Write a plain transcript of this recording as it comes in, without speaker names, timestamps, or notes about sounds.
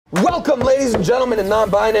Welcome, ladies and gentlemen and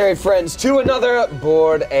non-binary friends, to another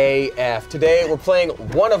Bored AF. Today, we're playing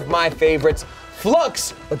one of my favorites,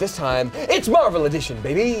 Flux, but this time, it's Marvel Edition,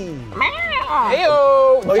 baby. Heyo!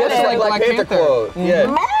 Oh, yeah, that's like Black Panther quote.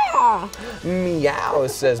 Yeah. Meow,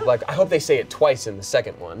 says Black. I hope they say it twice in the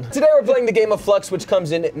second one. Today, we're playing the game of Flux, which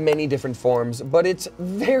comes in many different forms, but it's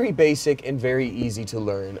very basic and very easy to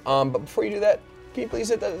learn. But before you do that, can you please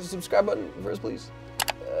hit that subscribe button first, please?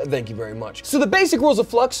 Thank you very much. So the basic rules of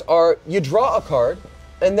Flux are you draw a card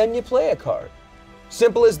and then you play a card.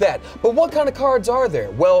 Simple as that. But what kind of cards are there?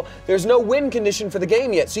 Well, there's no win condition for the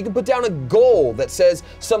game yet, so you can put down a goal that says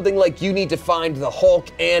something like you need to find the Hulk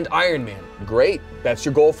and Iron Man. Great, that's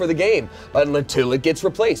your goal for the game, until it gets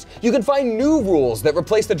replaced. You can find new rules that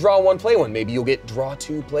replace the draw one, play one. Maybe you'll get draw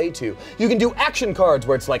two, play two. You can do action cards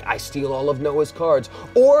where it's like, I steal all of Noah's cards.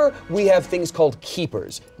 Or we have things called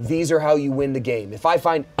keepers. These are how you win the game. If I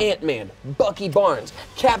find Ant-Man, Bucky Barnes,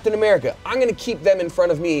 Captain America, I'm gonna keep them in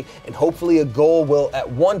front of me, and hopefully a goal will at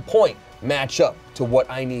one point match up to what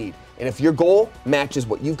I need. And if your goal matches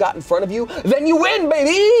what you've got in front of you, then you win,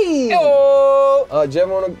 baby! Oh! Do you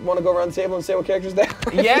ever want to go around the table and say what characters they are?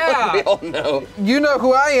 Yeah! We all know. You know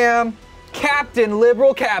who I am. Captain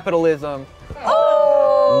Liberal Capitalism.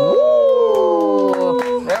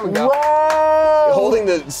 Oh! There we go. Whoa! Holding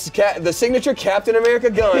the signature Captain America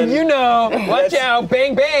gun. You know. Watch out.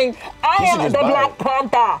 Bang, bang. I am the Black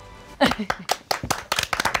Panther.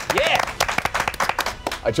 Yeah!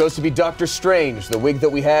 I chose to be Doctor Strange. The wig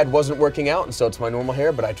that we had wasn't working out, and so it's my normal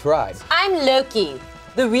hair, but I tried. I'm Loki,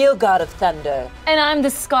 the real god of thunder. And I'm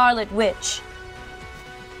the Scarlet Witch.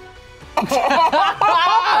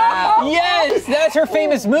 Yes, that's her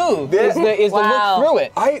famous move. Is the Wow. look through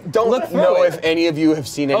it. I don't know if any of you have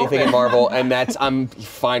seen anything in Marvel, and I'm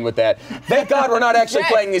fine with that. Thank God we're not actually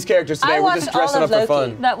playing these characters today. We're just dressing up for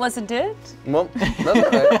fun. That wasn't it? Well, that's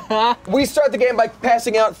all right. We start the game by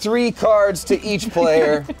passing out 3 cards to each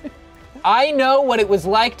player. I know what it was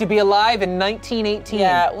like to be alive in 1918.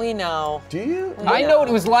 Yeah, we know. Do you? I know what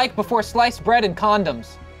it was like before sliced bread and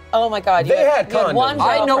condoms. Oh my God, They had condoms. one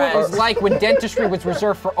I know what it girlfriend. was like when dentistry was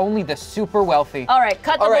reserved for only the super wealthy. All right,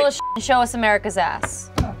 cut the All right. bullshit and show us America's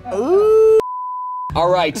ass. All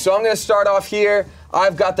right, so I'm gonna start off here.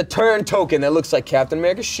 I've got the turn token that looks like Captain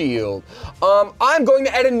America's shield. I'm going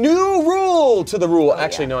to add a new rule to the rule.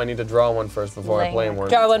 Actually, no, I need to draw one first before I play one.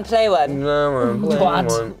 Draw one, play one. No, I'm playing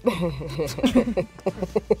one.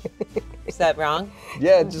 Is that wrong?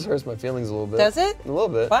 Yeah, it just hurts my feelings a little bit. Does it? A little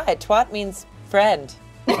bit. Why? Twat means friend.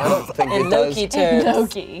 I don't think In it Loki does. terms.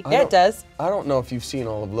 Loki. Yeah, it does. I don't know if you've seen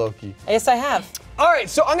all of Loki. Yes, I have. All right,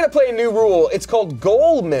 so I'm gonna play a new rule. It's called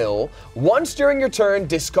Goal Mill. Once during your turn,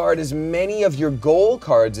 discard as many of your goal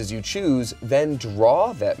cards as you choose, then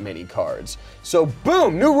draw that many cards. So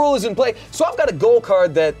boom, new rule is in play. So I've got a goal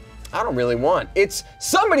card that I don't really want. It's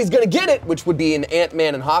somebody's gonna get it, which would be an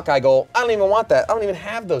Ant-Man and Hawkeye goal. I don't even want that. I don't even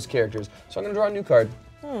have those characters. So I'm gonna draw a new card.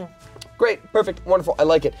 Great, perfect, wonderful, I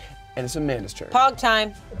like it. And it's Amanda's turn. Pog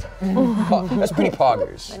time. That's pretty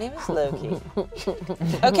poggers. My name is Loki.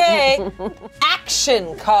 Okay.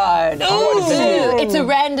 Action card. What is it? It's a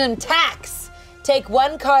random tax. Take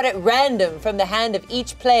one card at random from the hand of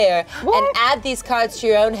each player and add these cards to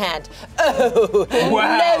your own hand. Oh,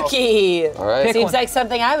 Wow. Loki. All right. Pick Seems one. like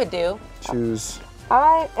something I would do. Choose.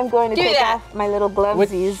 I am going to Do take that. off my little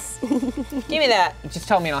glovesies. Give me that. Just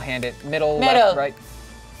tell me and I'll hand it. Middle, Middle. left, right.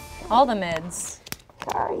 All the mids.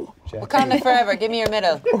 Sorry. Wakanda forever. Give me your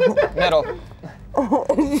middle. Middle.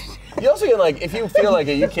 You also can, like, if you feel like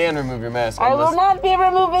it, you can remove your mask. I will not be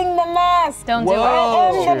removing the mask. Don't do I it.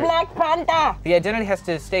 Whoa. am the Black Panther. The identity has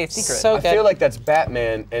to stay a secret. So I good. feel like that's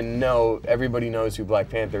Batman, and no, everybody knows who Black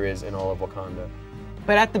Panther is in all of Wakanda.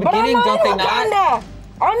 But at the But I'm beginning, not don't in they not? Wakanda.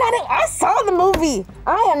 I'm not in, I saw the movie.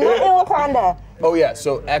 I am not in Wakanda. Oh yeah,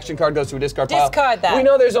 so action card goes to a discard pile. Discard that. We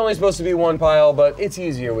know there's only supposed to be one pile, but it's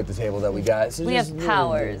easier with the table that we got. So We just- have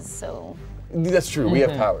powers, so. That's true, we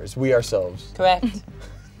have powers, we ourselves. Correct.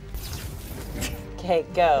 Okay,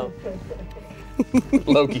 go.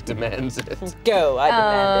 Loki demands it. Go. I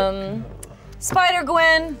demand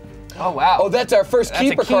Spider-Gwen, Oh, wow. Oh, that's our first That's a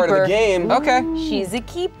keeper card of the game. Okay. she's a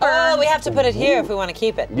keeper. it. Oh, we have to put it here if we want to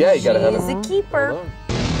keep it. Yeah, you gotta have She's it. a keeper. Hold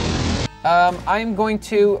on. I'm going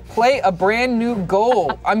to play a brand new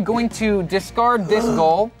goal. I'm going to discard this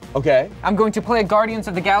goal. Okay, I'm going to play a Guardians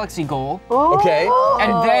of the Galaxy goal. okay.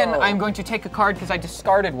 And then I'm going to take a card because I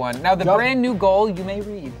discarded one. Now, the Yup. brand new goal, you may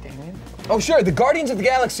read, Damien. Oh sure, the Guardians of the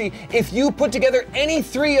Galaxy, if you put together any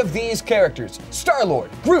 3 of these characters, Star-Lord,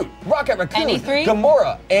 Groot, Rocket Raccoon, Any 3?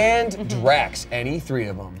 Gamora, and Drax, any 3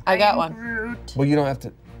 of them. I got one. Well, you don't have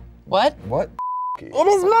to, What? what? It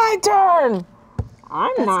is my turn.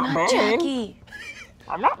 I'm not bad. Jacqi.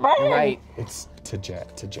 I'm not bad. Right. It's to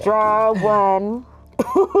Jacqi. Draw one.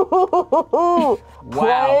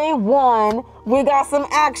 Play one. We got some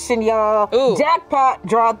action, y'all. Ooh. Jackpot.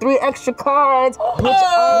 Draw 3 extra cards. Which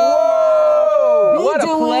Oh, what a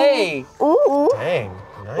doing. play. Ooh. Dang,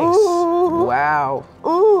 nice. Ooh. Wow.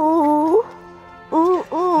 Ooh. Ooh.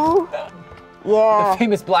 Ooh. Yeah.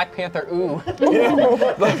 Famous Black Panther, ooh.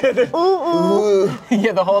 Ooh.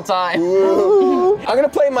 Yeah, the whole time. I'm gonna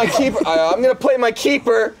play my keeper. I'm gonna play my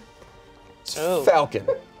keeper. Falcon.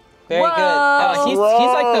 Very good. He's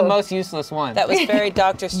like the most useless one. That was very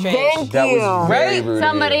Doctor Strange. Thank That you. was very Right? rude.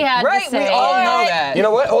 Somebody of you. had Right, to say we all it. know that. You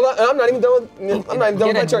know what? Hold on. I'm not even done with. I'm not even done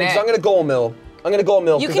with my Get a turn. net. So I'm gonna goal mill. I'm gonna goal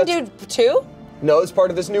mill. You 'cause can that's- do 2? No, it's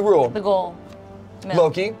part of this new rule. The goal. Mill.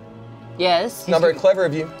 Loki. Yes. Not very clever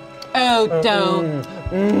of you. Oh, don't.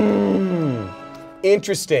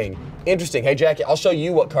 Interesting. Interesting. Hey, Jacqi, I'll show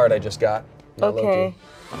you what card I just got. Not Okay.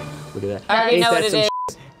 Loki. Look at that. I already Ain't know that what it some is.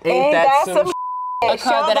 Ain't that some A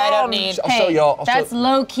card that I don't need. I'll show y'all. I'll That's show.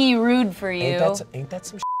 low-key rude for you. Ain't that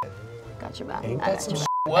some Got your back. Ain't I that got some your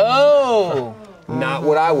Whoa. Not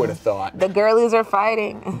what I would have thought. The girlies are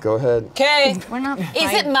fighting. Go ahead. Okay. back. We're not.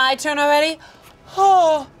 Is it my turn already?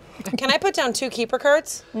 Oh. Can I put down 2 keeper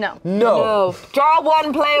cards? No. No. Oh, draw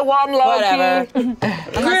one, play one, Loki. Whatever.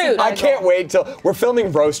 Groot. I can't wait till we're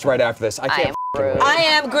filming roast right after this. I can't. am f***ing wait. I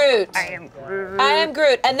am Groot. I am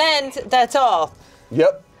Groot. And then that's all.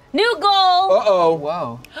 Yep. New goal. Uh-oh.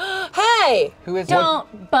 Whoa. Hey, Who is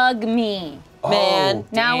Don't bug me. man.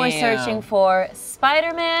 Now we're Damn. searching for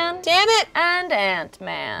Spider-Man Damn it. and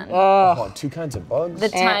Ant-Man. Hold on, 2 kinds of bugs. The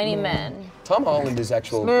tiny men. Tom Holland is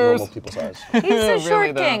actual normal people size. He's a Really,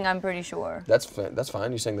 short though? king, I'm pretty sure. That's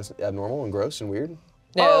fine. You saying that's abnormal and gross and weird?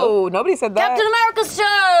 No. Oh, nobody said that. Captain America's turn.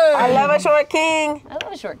 I love a short king. I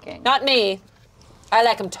love a short king. Not me. I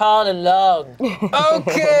like him tall and long.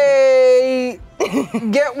 Okay.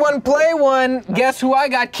 Get one, play one. Guess who I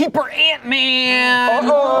got? Keeper Ant-Man.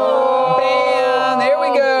 Uh-oh. Bam. There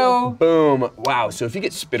we go. Boom. Wow. So if you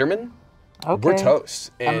get Spitterman, we're Okay.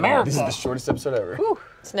 toast. And America. this is the shortest episode ever.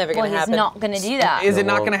 It's never Well, gonna he's happen. not gonna do that. Is it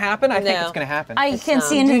not going to happen? I think No. it's going to happen. I can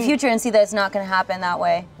see into the future and see that it's not gonna happen that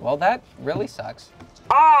way. Well, that really sucks.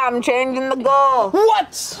 I'm changing the goal.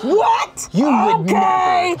 What? What? You would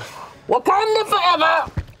Okay. Wakanda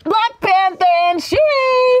forever. Black Panther and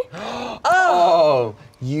Shuri. Oh,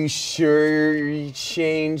 you sure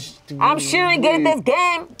changed. I'm sure good at this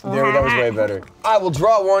game. There, that was way better. I will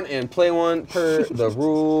draw one and play one per the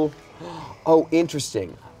rule. Oh,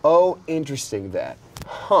 interesting. Oh, interesting that.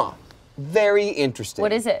 Huh. Very interesting.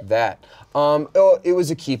 What is it? That. It was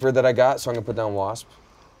a keeper that I got, so I'm gonna put down Wasp.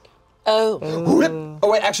 Oh. Oh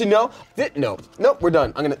wait, actually no. Nope, we're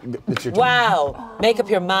done. It's your turn. Wow. Make up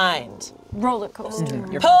your mind. Roller coaster.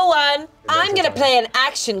 Pull one. I'm gonna play an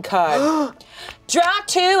action card. Draw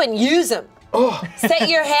 2 and use them. Set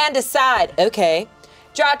your hand aside. Okay.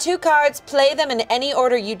 Draw 2 cards, play them in any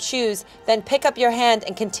order you choose, then pick up your hand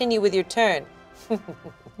and continue with your turn.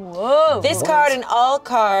 Whoa. This card and all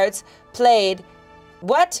cards played.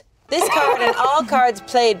 What? This card and all cards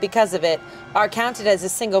played because of it are counted as a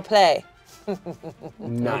single play.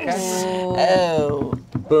 Nice. Oh.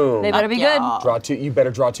 Boom. They better be good. Draw 2. You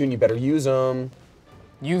better draw 2 and you better use them.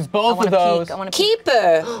 Use I both want of to those. peek. I want to peek.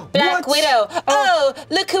 Keeper. Black What? Widow. Oh,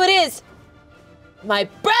 look who it is. My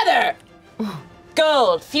brother.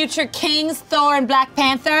 Gold. Future Kings, Thor, and Black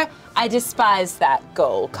Panther. I despise that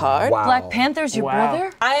gold card. Wow. Black Panther's your Wow.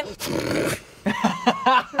 brother? I'm.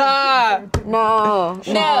 No.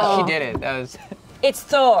 No. She did it. That was. It's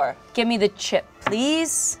Thor. Give me the chip,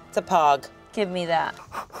 please. It's a pog. Give me that.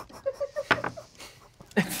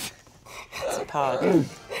 It's a pog.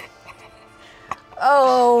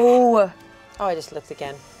 Oh. Oh, I just looked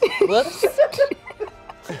again. Whoops.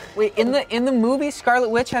 Wait, in the movie, Scarlet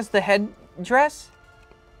Witch has the headdress?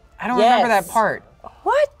 I don't remember that Yes. part.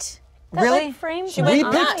 What? That, Really? Like, frames She my went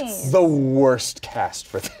We nuts. eyes. The worst cast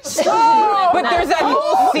for this. But there's that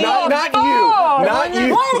whole scene. Not you. Not you.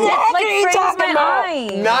 That, like, are you frames talking my about?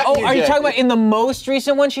 eyes. Not Oh, you. are you Jacqi. talking about in the most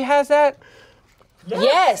recent one she has that?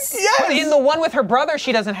 Yes. But in the one with her brother,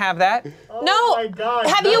 she doesn't have that. No. Oh my God.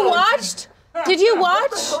 Have you watched? Did you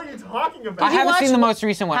watch? What the hell are you talking about? I haven't watch- seen the most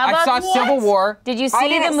recent one. How I about saw Civil what? War. Did you I see the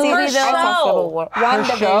didn't see movie the though? show. Civil War. show?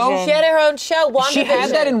 WandaVision. She had her own show, WandaVision. She had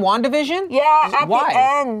that in WandaVision? Yeah, at Why? the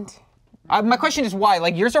end. My question is why?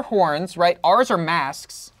 Like, yours are horns, right? Ours are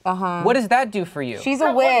masks. What does that do for you? She's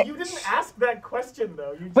a Wait, witch. you didn't ask that question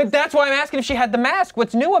though. You But that's why I'm asking if she had the mask.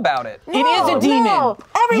 What's new about it? It is a demon. No.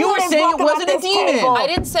 You were Everyone is saying it walking wasn't up a this demon. table. I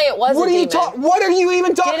didn't say it was What a are you demon. talking? What are you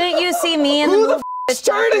even talking? Didn't you see me in the Who the movie?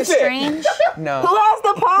 Eternity! Strange. No. Who has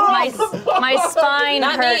the pause? My spine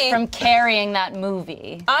Not hurt me. from carrying that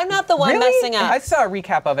movie. I'm not the one messing up. I saw a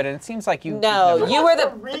recap of it, and it seems like you. No, never- you were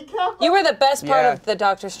the Recap? best part Yeah. of the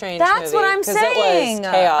Doctor Strange That's movie. what I'm 'cause saying. It was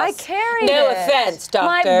chaos. I carried No it. offense,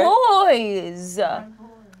 Doctor. My boys.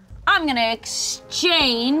 I'm gonna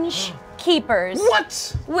exchange keepers.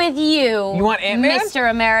 What? With you. You want Ant-Man? Mr.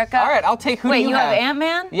 America. All right, I'll take who Wait, do you have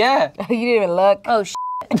Ant-Man? Yeah. You didn't even look. Oh,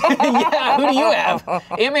 Yeah, who do you have?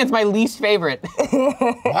 Ant-Man's my least favorite.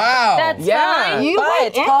 Wow. That's Yeah. fine. You But like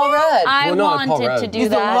it's Paul Rudd. I Well, no, Paul wanted Rudd. to do He's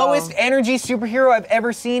that. the lowest energy superhero I've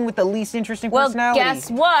ever seen with the least interesting Well, personality.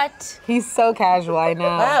 guess what? He's so casual, I know.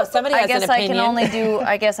 Wow, somebody I has guess an I opinion. can only do.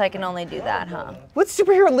 I guess I can only do that, huh? What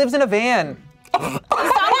superhero lives in a van? Someone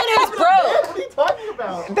who's broke. What are you talking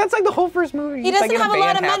about? That's like the whole first movie. He He's, like, doesn't in have a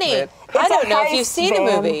lot van of half money. it. I don't a know if you've heist seen the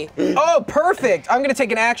van. movie. Oh, perfect. I'm gonna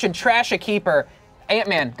take an action. Trash a keeper.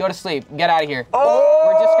 Ant-Man, go to sleep. Get out of here. Oh!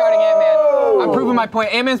 We're discarding Ant-Man. I'm proving my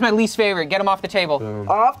point. Ant-Man's my least favorite. Get him off the table.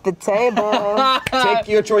 Off the table. Take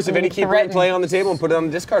your choice of any keeper you Threatened. play on the table and put it on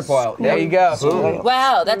the discard pile. There you go. Boom.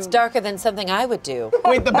 Wow, that's darker than something I would do.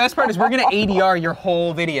 Wait, the best part is we're gonna ADR your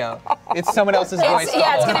whole video. It's someone else's voice.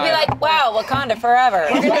 Yeah, it's gonna be like, wow, Wakanda forever.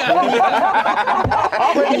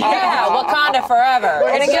 Yeah, Wakanda forever.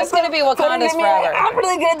 It's just gonna be Wakanda's forever. I'm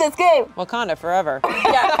really good at this game. Wakanda forever.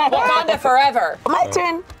 Yeah, Wakanda forever. My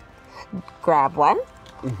turn. Grab one.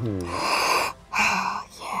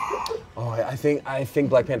 Oh, I think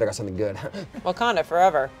Black Panther got something good. Wakanda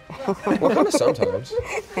forever. Wakanda sometimes.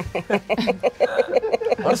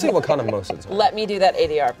 Honestly, Wakanda most of the time. Let me do that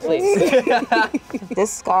ADR, please.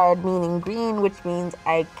 Discard meaning green, which means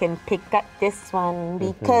I can pick up this one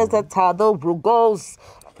because that's how the rule goes.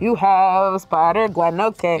 You have Spider-Gwen,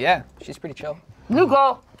 okay. Yeah, she's pretty chill. You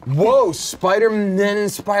go. Whoa, Spider-Man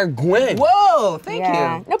inspired Gwen. Whoa, thank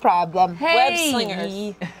Yeah, you. no problem. Web Hey,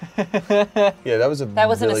 slingers. Yeah, that was a That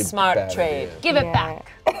wasn't a really smart bad trade. idea. give it Yeah.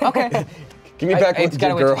 back. Okay. Give me back It's with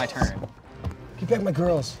gotta your wait till girls. my turn. Give back my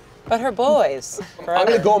girls. But her boys. I'm Forever.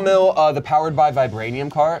 gonna go mill the Powered by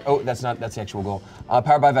Vibranium card. Oh, that's the actual goal.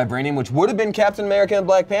 Powered by Vibranium, which would have been Captain America and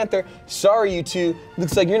Black Panther. Sorry, you two.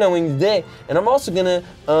 Looks like you're not winning today. And I'm also gonna,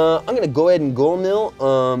 I'm gonna go ahead and go mill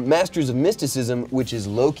Masters of Mysticism, which is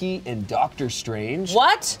Loki and Doctor Strange.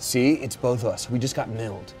 What? See, it's both of us. We just got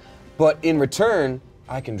milled. But in return,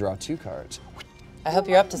 I can draw 2 cards. I hope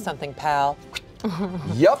you're up to something, pal.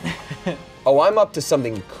 Yup. Oh, I'm up to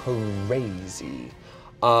something crazy.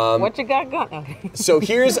 What you got going? Okay. So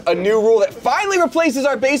here's a new rule that finally replaces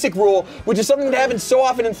our basic rule, which is something that happens so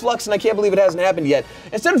often in Flux, and I can't believe it hasn't happened yet.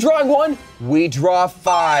 Instead of drawing 1, we draw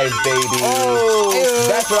 5, baby. Oh.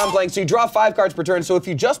 That's what I'm playing. So you draw 5 cards per turn. So if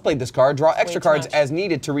you just played this card, draw extra too cards much. as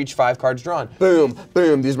needed to reach 5 cards drawn. Boom,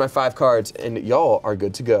 boom. These are my 5 cards, and y'all are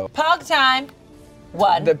good to go. Pog time.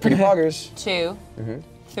 1, The pretty poggers. 2,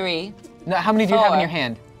 3. Now, how many do you have in 4. your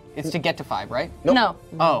hand? It's to get to 5, right? Nope. No.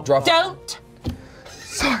 Oh. Draw 5. Don't.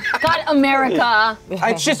 God, America.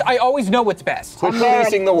 It's just, I always know what's best. Quit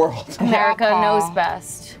policing the world. America knows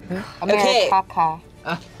best. Okay. America.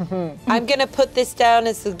 I'm gonna put this down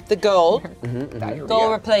as the goal. Goal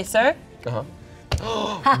replacer.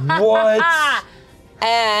 What?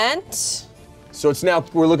 And So it's now,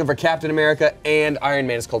 we're looking for Captain America and Iron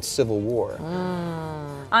Man. It's called Civil War.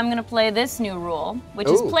 I'm gonna play this new rule, which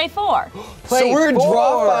Ooh. is play 4. So we're in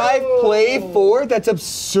draw 5, play 4? That's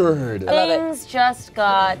absurd. love it. Things just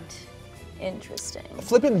got interesting.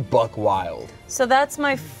 Flippin' buck wild. So that's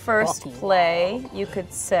my first play, you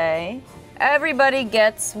could say. Everybody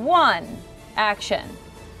gets 1 action.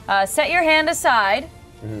 Set your hand aside.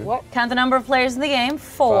 What? Count the number of players in the game.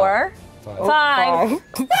 4. 5.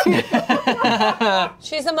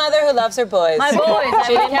 she's a mother who loves her boys. My boys. I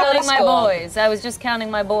She was didn't go to counting my school. boys. I was just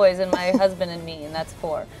counting my boys and my husband and me, and that's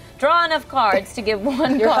 4. Draw enough cards to give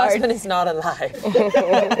 1 Your card. husband is not alive.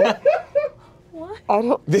 I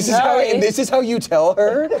don't. This is how you tell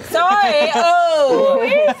her? Sorry. Oh,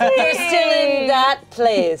 you're still in that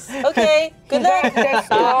place. Okay. Good luck.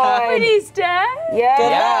 Destroyed. Pretty dead.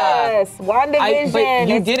 Yes. WandaVision. But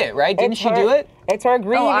you It's- did it, right? Didn't it's she her- do it? It's her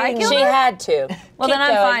grieving. I killed She had to. Well, Keep then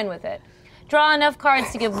I'm going. fine with it. Draw enough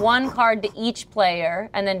cards to give 1 card to each player,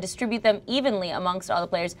 and then distribute them evenly amongst all the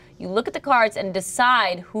players. You look at the cards and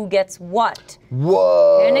decide who gets what.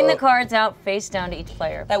 Whoa. Handing the cards out face down to each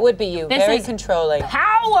player. That would be you. This Very is- controlling.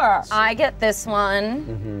 Power! I get this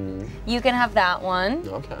one. You can have that one.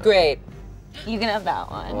 Okay. Great. You can have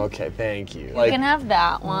that one. Okay, thank you. You can have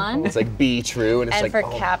that one. It's like be true, and it's And like for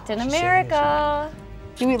oh, Captain she's America.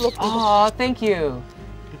 Do we look? Oh, thank you.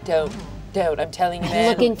 Don't. I'm telling you, man.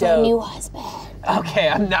 Looking for don't. a new husband. Okay,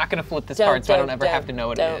 I'm not gonna flip this card so I don't ever have to know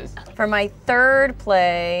what it is. For my third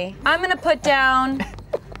play, I'm gonna put down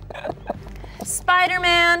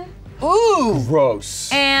Spider-Man. Ooh!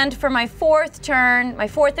 Gross. And for my fourth turn, my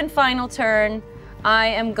fourth and final turn, I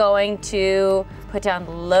am going to put down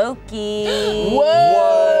Loki.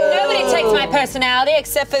 Whoa! Nobody takes my personality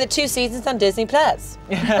except for the 2 seasons on Disney Plus.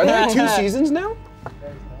 Are there 2 seasons now?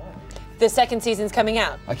 The second season's coming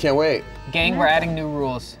out. I can't wait. Gang, we're adding new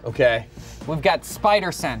rules. Okay. We've got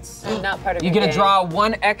Spider Sense. I'm not part of You your get to game. draw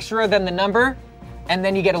 1 extra than the number, and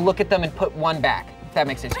then you get to look at them and put 1 back. If that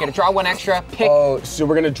makes sense. You get to draw 1 extra, pick. Oh, so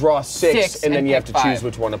we're gonna draw 6 and then and you have pick to choose 5.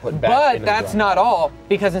 which one to put back. But in the that's draw. not all,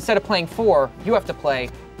 because instead of playing 4, you have to play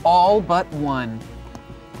all but 1.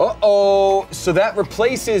 Uh-oh, so that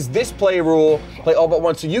replaces this play rule, play all but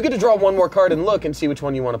 1. So you get to draw 1 more card and look and see which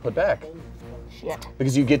one you want to put back. Shit.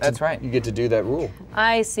 Because you get to, That's right. You get to do that rule.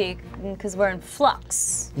 I see, because we're in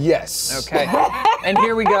flux. Yes. Okay, and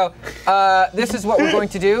here we go. This is what we're going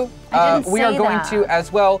to do. didn't We are say going that. to,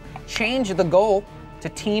 as well, change the goal to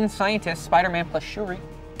Teen Scientist Spider-Man plus Shuri.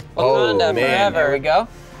 Oh, Wakanda man. There we go.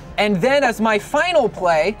 And then as my final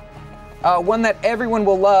play, one that everyone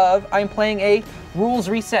will love, I'm playing a rules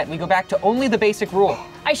reset. We go back to only the basic rule.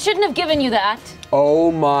 I shouldn't have given you that.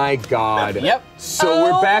 Oh my God. Yep. So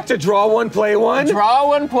we're back to draw 1, play 1? Draw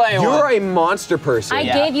 1, play 1. You're a monster person. I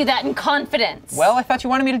gave you that in confidence. Well, I thought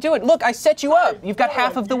you wanted me to do it. Look, I set you up. You've got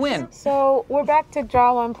half of the win. So we're back to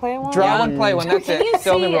draw 1, play 1? Draw 1, play 1, that's Can it. you It's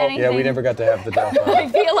the only see rule. anything? Yeah, we never got to have the draw. I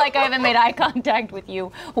feel like I haven't made eye contact with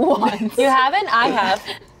you once. You haven't? I have.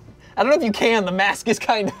 I don't know if you can, the mask is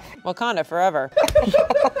kind of... Wakanda forever.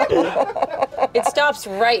 It stops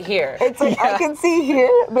right here. It's like, I can see here,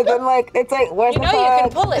 but then like, it's like, where's You my know you card? can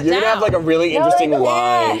pull it You're down. gonna have like a really interesting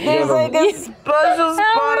line. You're There's gonna like a special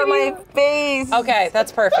spot on my face. Okay,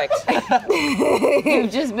 that's perfect.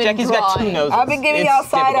 You've just been Jacki's got 2 drawing. noses. I've been giving It's y'all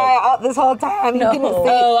side difficult. eye out this whole time. You couldn't see.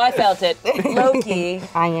 Oh, I felt it. Loki.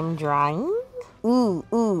 I am drawing.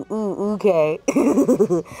 Okay.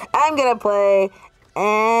 I'm gonna play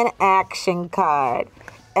an action card.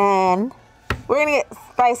 And we're gonna get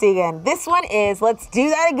spicy again. This one is, let's do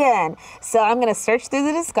that again. So I'm gonna search through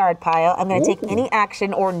the discard pile. I'm gonna take any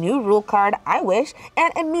action or new rule card I wish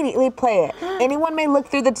and immediately play it. Anyone may look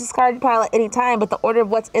through the discard pile at any time, but the order of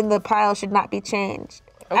what's in the pile should not be changed.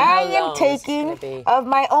 I How am long is it taking, gonna be? of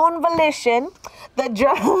my own volition, the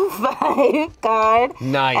draw 5 card.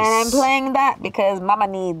 Nice. And I'm playing that because Mama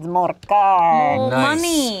needs more cards. More Nice.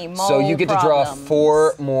 money, So more you get to draw problems.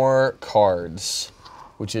 4 more cards,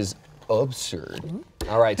 which is absurd.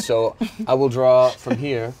 All right, so I will draw from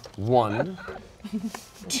here 1,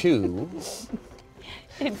 2,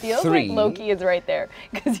 It feels 3, like Loki is right there,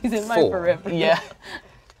 because he's in my 4. periphery. Yeah.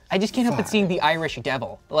 I just can't help but seeing the Irish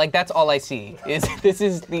devil. Like, that's all I see, is this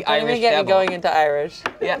is the Don't Irish even get me devil. going into Irish.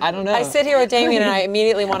 Yeah, I don't know. I sit here with Damien and I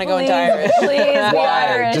immediately want to go into Irish. Please be Why?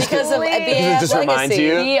 Irish. Just Because of Please. BAF Just reminds legacy.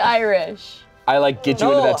 you? Be Irish. I like get you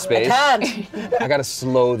into that space. I can't. I gotta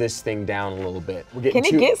slow this thing down a little bit. We're getting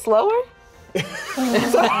Can it get slower?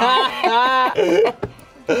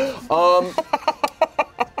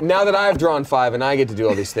 Now that I've drawn 5 and I get to do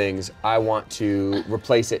all these things, I want to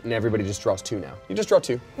replace it and everybody just draws 2 now. You just draw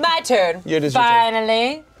 2. My turn. Yeah, it is your turn.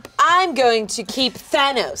 Finally. I'm going to keep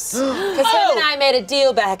Thanos. Because him and I made a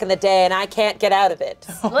deal back in the day and I can't get out of it.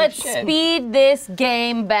 Let's speed this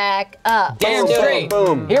game back up. Damn Boom, straight.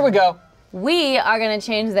 boom. Here we go. We are going to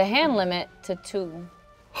change the hand limit to 2.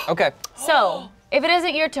 Okay. So, if it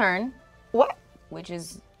isn't your turn, What? which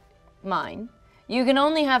is mine, you can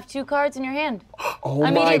only have 2 cards in your hand. Oh my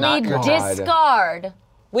Immediately God. discard.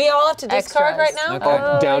 We all have to discard right Extras. now? Okay,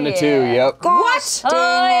 Oh, down to 2, yeah. yep. What? Oh,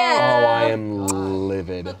 yeah. I am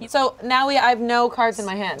livid. So now I have no cards in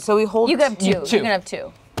my hand. So we hold. You can have 2. You, two. can have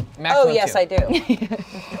 2. Maximum Oh, yes, 2. I do.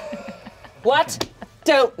 What?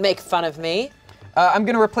 Don't make fun of me. I'm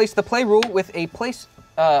gonna replace the play rule with a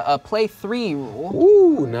play 3 rule.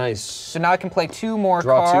 Ooh, nice. So now I can play 2 more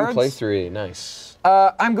Draw cards. 2, play 3, nice.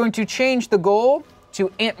 I'm going to change the goal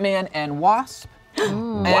to Ant-Man and Wasp.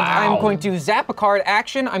 And I'm going to zap a card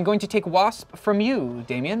action. I'm going to take Wasp from you,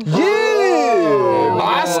 Damien. Yeah!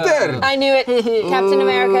 Bastard! I knew it. Captain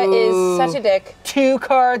America is such a dick. 2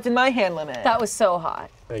 cards in my hand limit. That was so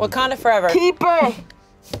hot. Wakanda forever. Keeper.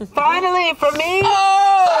 Finally, for me,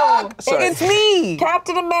 Oh! Sorry. It's me!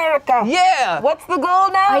 Captain America. Yeah! What's the goal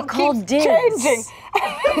now? I called Keeps dibs. changing.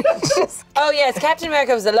 Just Oh, yes, Captain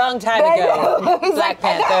America was a long time ago. He's Black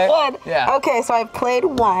like, I got Panther. one. Yeah. Okay, so I've played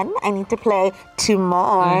 1. I need to play 2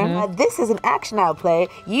 more. This is an action I'll play.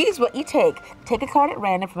 Use what you take. Take a card at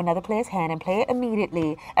random from another player's hand and play it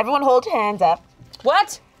immediately. Everyone hold your hands up.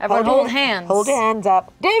 What? Everyone hold hands. Hold your hands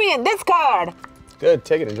up. Damien, this card. Good,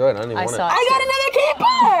 take it, enjoy it. I don't even I want saw it. it. I got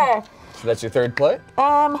another keeper! So that's your third play?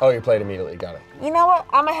 Oh, you played immediately. Got it. You know what?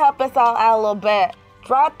 I'm gonna help us all out a little bit.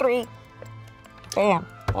 Draw 3. Bam.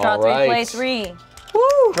 Draw All 3, right. play 3.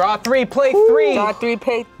 Woo! Draw 3, play 3. Draw 3,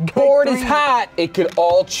 play Board is 3. hot. It could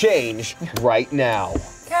all change right now.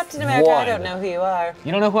 Captain America, I One. don't know who you are.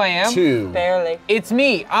 You don't know who I am? 2. Barely. It's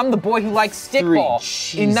me. I'm the boy who likes Three. stickball.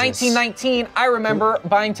 In Jesus. 1919, I remember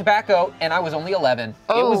buying tobacco, and I was only 11. It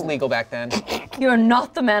was legal back then. You're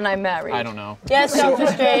not the man I married. I don't know. Yes,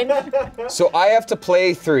 self-restrained. So I have to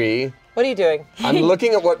play 3. What are you doing? I'm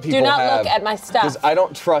looking at what people Do not have. look at my Because stuff. I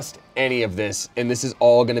don't trust any of this, and this is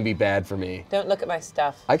all gonna be bad for me. Don't look at my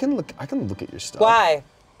stuff. I can look at your stuff. Why?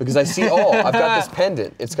 Because I see all. I've got this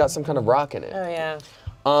pendant. It's got some kind of rock in it. Oh, yeah.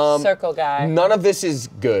 Circle guy. None of this is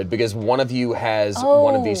good because one of you has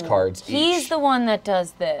one of these cards He's each. the one that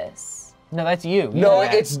does this. No, that's you. No,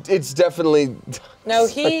 Yeah. it's definitely. No,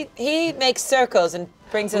 he makes circles and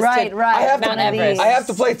brings us Right, to right. I have Mount to. Everest. I have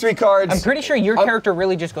to play 3 cards. I'm pretty sure your character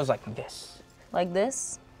really just goes like this. Like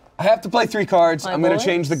this? I have to play 3 cards. My I'm gonna bullets?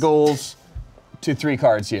 change the goals to 3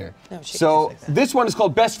 cards here. So this one is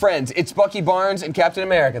called Best Friends. It's Bucky Barnes and Captain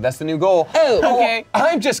America. That's the new goal. Oh, okay.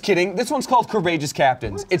 I'm just kidding. This one's called Courageous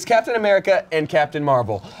Captains. It's Captain America and Captain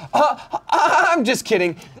Marvel. I'm just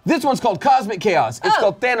kidding. This one's called Cosmic Chaos. It's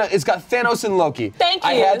called Thanos. It's got Thanos and Loki. Thank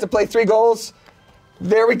I you. had to play 3 goals.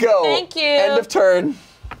 There we go. Thank you. End of turn.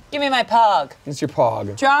 Give me my pog. It's your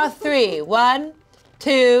pog. Draw 3. 1,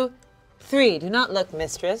 2, 3. Do not look,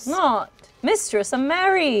 mistress. Not. Mistress, I'm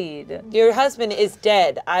married. Your husband is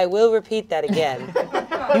dead. I will repeat that again.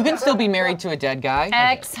 You can still be married to a dead guy.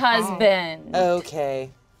 Ex-husband. Okay.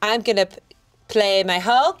 I'm gonna play my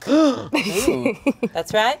Hulk.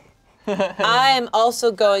 That's right. I am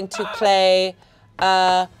also going to play.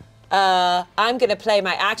 I'm gonna play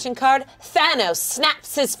my action card. Thanos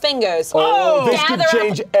snaps his fingers. Oh, this could Gather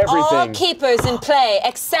change up all everything. keepers in play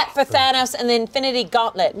except for Thanos and the Infinity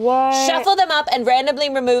Gauntlet. What? Shuffle them up and randomly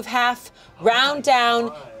remove half. Round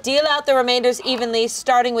down. Deal out the remainders evenly,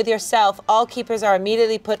 starting with yourself. All keepers are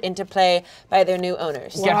immediately put into play by their new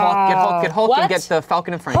owners. Get Hulk, get Hulk, get Hulk, What? and get the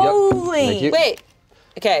Falcon in front of you. Holy. Thank you. Wait.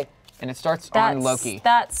 Okay. And it starts on Loki.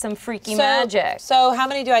 That's some freaky magic. So how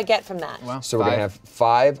many do I get from that? Well, So we're gonna have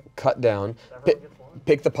 5 cut down.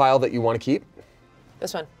 Pick the pile that you want to keep.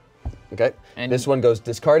 This one. Okay. And- this one goes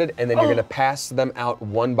discarded, and then you're gonna pass them out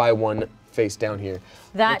one by one, face down here.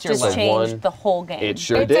 That What's your just left? changed One. the whole game. It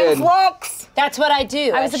sure It's did. in flux. That's what I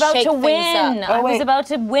do. I was about shake to things win. up. I was wait. about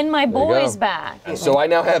to win my you boys go. back. So I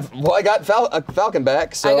now have. Well, I got Falcon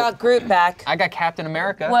back. So I got Groot back. I got Captain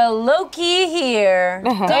America. Well, Loki here.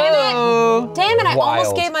 Damn it! Damn it! I almost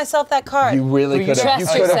Wild. gave myself that card. you really could have. You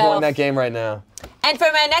trust could have yourself. won that game right now. And for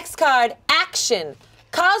my next card, action.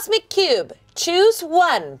 Cosmic Cube. Choose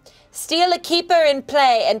 1. Steal a keeper in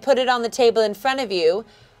play and put it on the table in front of you.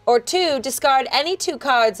 Or 2, discard any 2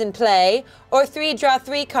 cards in play. Or 3, draw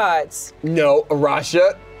 3 cards. No,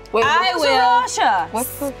 Arasha. Wait, I what's will Rasha.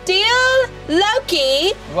 What's the? steal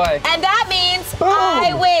Loki. Why? And that means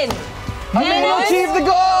I win. I made you achieve the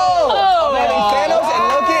goal. Oh. I'm having Thanos and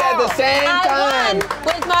Loki at the same I time. won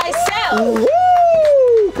with myself.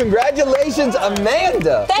 Woo! Congratulations,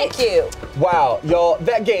 Amanda. Thank you. Wow, y'all,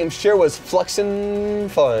 that game sure was fluxin'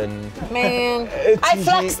 fun. Man. I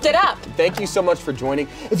flexed it up. Thank you so much for joining.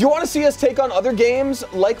 If you want to see us take on other games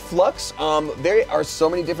like Flux, there are so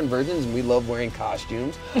many different versions, and we love wearing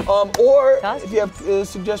costumes. Or if you have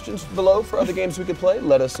suggestions below for other games we could play,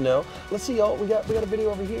 let us know. Let's see, y'all. We got a video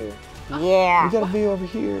over here. Yeah. We got a video over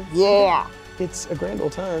here. Yeah. It's a grand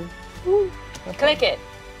old time. Click it.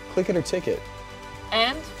 Click it or ticket.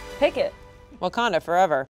 And Pick it. Wakanda forever.